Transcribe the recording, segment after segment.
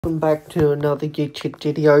Welcome back to another YouTube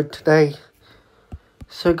video today.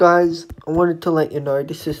 So guys, I wanted to let you know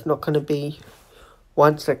this is not going to be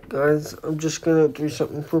one sec guys. I'm just going to do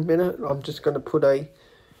something for a minute. I'm just going to put a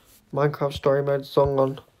Minecraft story mode song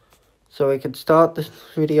on so we can start this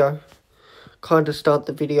video. Start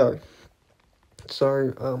the video.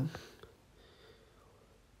 So,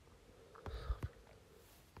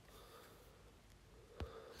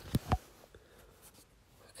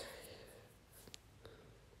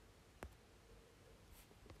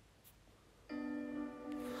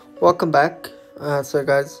 welcome back. So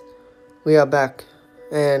guys, we are back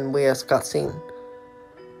and we are discussing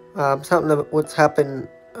something about what's happened.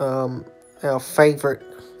 Our favorite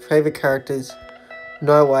characters.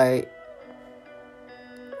 No way.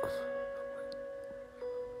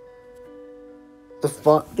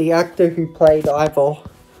 The actor who played Ivor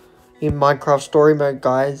in Minecraft story mode,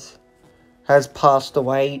 guys, has passed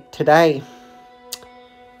away today.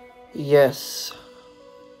 Yes,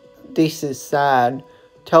 this is sad.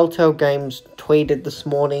 Telltale Games tweeted this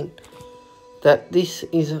morning that this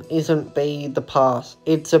isn't the past,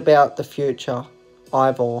 it's about the future,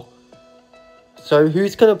 Ivor. So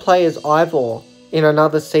who's going to play as Ivor in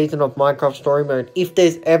another season of Minecraft story mode, if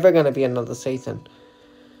there's ever going to be another season?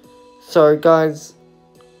 So guys,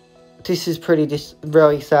 this is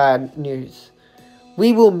really sad news.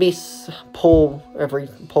 We will miss Paul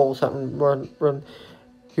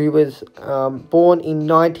who was born in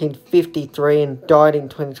 1953 and died in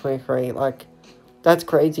 2023. Like, that's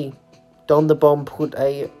crazy. Don the Bomb put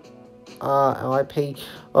a IP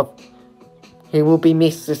of. He will be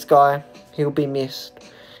missed. This guy, he will be missed.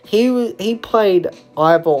 He played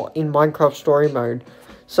Ivor in Minecraft story mode.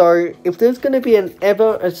 So if there's going to be a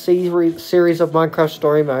series of Minecraft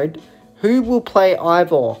story mode, who will play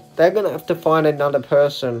Ivor? They're going to have to find another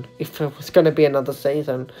person if it was going to be another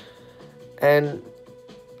season. And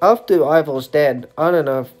after Ivor's dead, I don't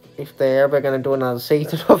know if they're ever going to do another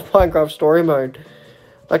season of Minecraft story mode.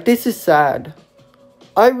 Like, this is sad.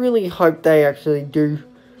 I really hope they actually do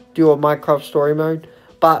a Minecraft story mode,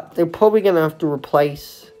 but they're probably going to have to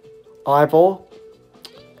replace Ivor.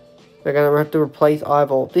 They're going to have to replace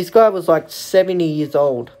Ivor. This guy was like 70 years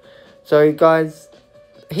old. So guys,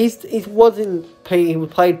 he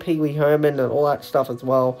played Pee Wee Herman and all that stuff as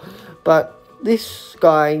well. But this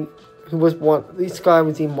guy was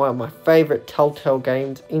in one of my favorite Telltale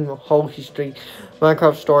games in the whole history,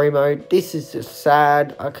 Minecraft story mode. This is just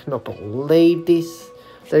sad. I cannot believe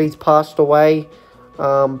that he's passed away.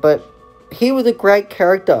 But he was a great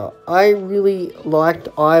character. I really liked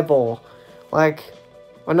Ivor. Like,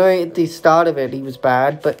 I know at the start of it he was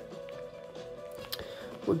bad, but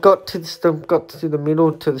we got to the middle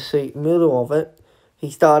of it,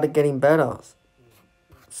 he started getting better.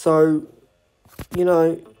 So, you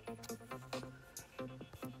know,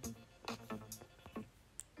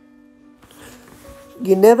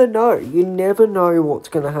 you never know. You never know what's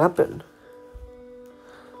going to happen.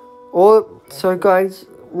 So guys,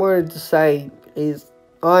 what I wanted to say is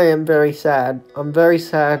I am very sad. I'm very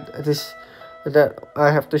sad that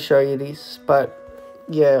I have to show you this. But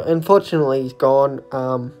yeah, unfortunately he's gone.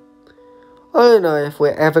 I don't know if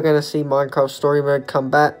we're ever going to see Minecraft story mode come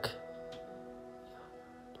back.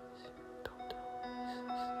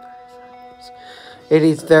 It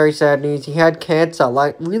is very sad news. He had cancer,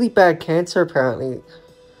 like really bad cancer apparently.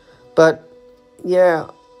 But yeah,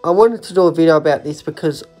 I wanted to do a video about this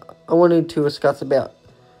because I wanted to discuss about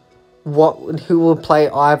who will play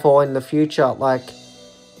Ivor in the future. Like,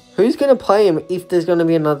 who's going to play him if there's going to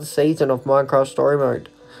be another season of Minecraft story mode?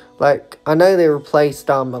 Like, I know they replaced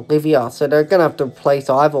Olivia, so they're going to have to replace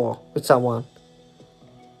Ivor with someone.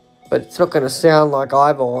 But it's not going to sound like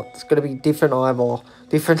Ivor. It's going to be different Ivor.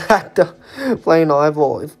 Different actor playing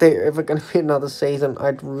Ivor. If there's ever going to be another season,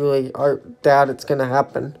 I doubt it's going to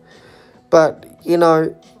happen. But, you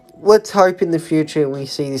know, let's hope in the future we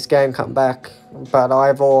see this game come back. But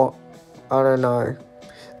Ivor, I don't know.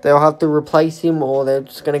 They'll have to replace him or they're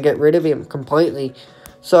just going to get rid of him completely.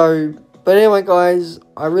 So, but anyway guys,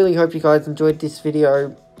 I really hope you guys enjoyed this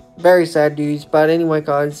video. Very sad news. But anyway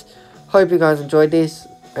guys, hope you guys enjoyed this.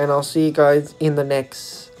 And I'll see you guys in the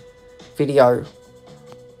next video.